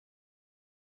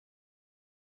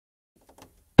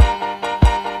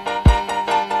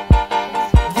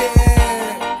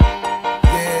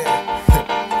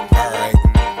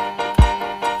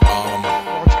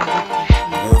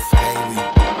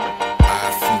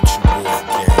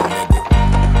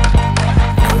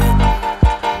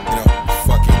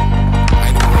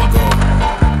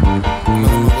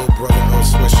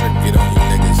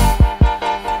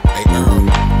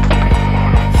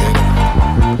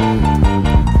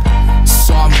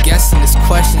stressing, there's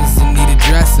questions that need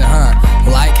addressing, huh?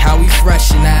 Like how we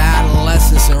freshen our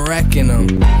adolescence and wrecking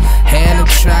them. Hand the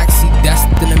tracks, he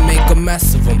destined to make a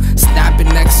mess of them. Snapping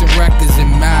necks and records in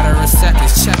matter of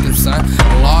seconds. Check him, son.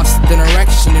 Lost in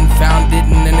erection and found it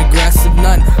in an aggressive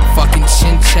nun. Fucking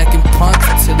chin checking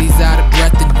punks till he's out of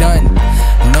breath and done.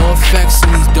 No affection,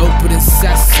 he's doper than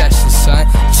sex sessions, son.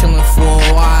 Chilling for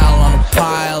a while on a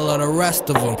pile of the rest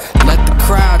of them. Let the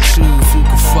crowd choose who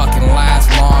can fucking last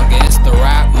longer. It's the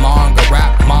rap manga,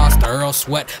 rap monster, Earl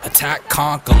Sweat, attack,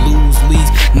 conquer, lose,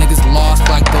 leads. Niggas lost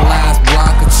like the last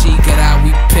Blanca Chica that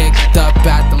we picked up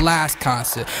at the last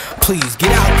concert. Please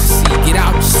get out to see, get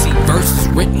out to see. Verses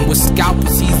written with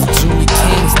scalpels. He's the junior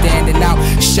king standing out,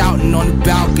 shouting on the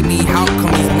balcony. How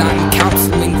come he's not in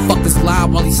counseling? Fuckers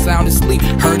loud while he sound asleep.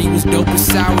 Heard he was dope as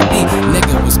sour D.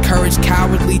 Nigga was courage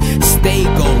cowardly. Stay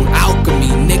gold,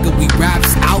 alchemy. Nigga, we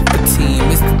raps alpha team.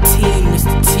 Mr. T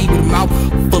with a mouth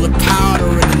full of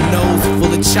powder and a nose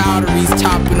full of chowder. He's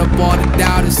chopping up all the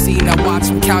doubters. See, now watch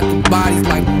him count the bodies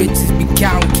like bitches be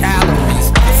counting calories.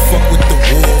 Fuck with the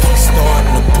wolves, we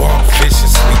starting to bark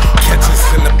viciously. Catch us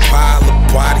in a pile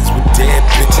of bodies with dead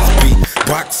bitches beat.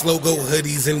 Box logo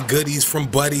hoodies and goodies from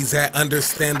buddies that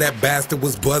understand that bastard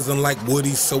was buzzing like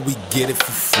Woody, so we get it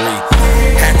for free.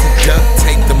 Had to duct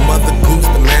tape the mother goose,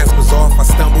 the mask was off. I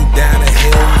stumbled down a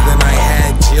hill, then I had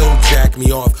Jill jack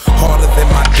me off. Harder than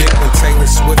my dick when Taylor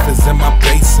Swift is in my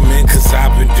basement. Cause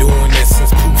I've been doing this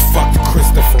since Pooh fucked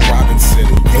Christopher Robinson.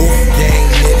 Wolf gang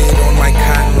knitted on my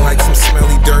cotton like some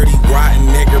smelly, dirty, rotten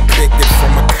nigger picked it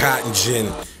from a cotton gin.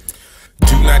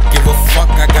 Do not give a fuck,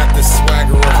 I got the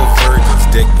swagger of a virgin's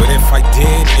dick. But if I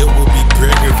did, it would be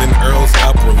bigger than Earl's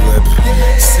upper lip.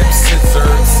 Sip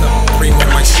scissored, something cream on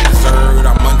my shizzard.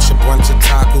 I munch a bunch of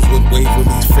tacos with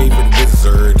Waverly's favorite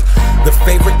wizard. The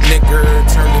favorite nigger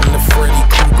turned into Freddy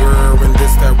Krueger. And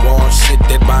this that raw shit,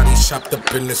 dead body chopped up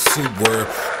in the sewer.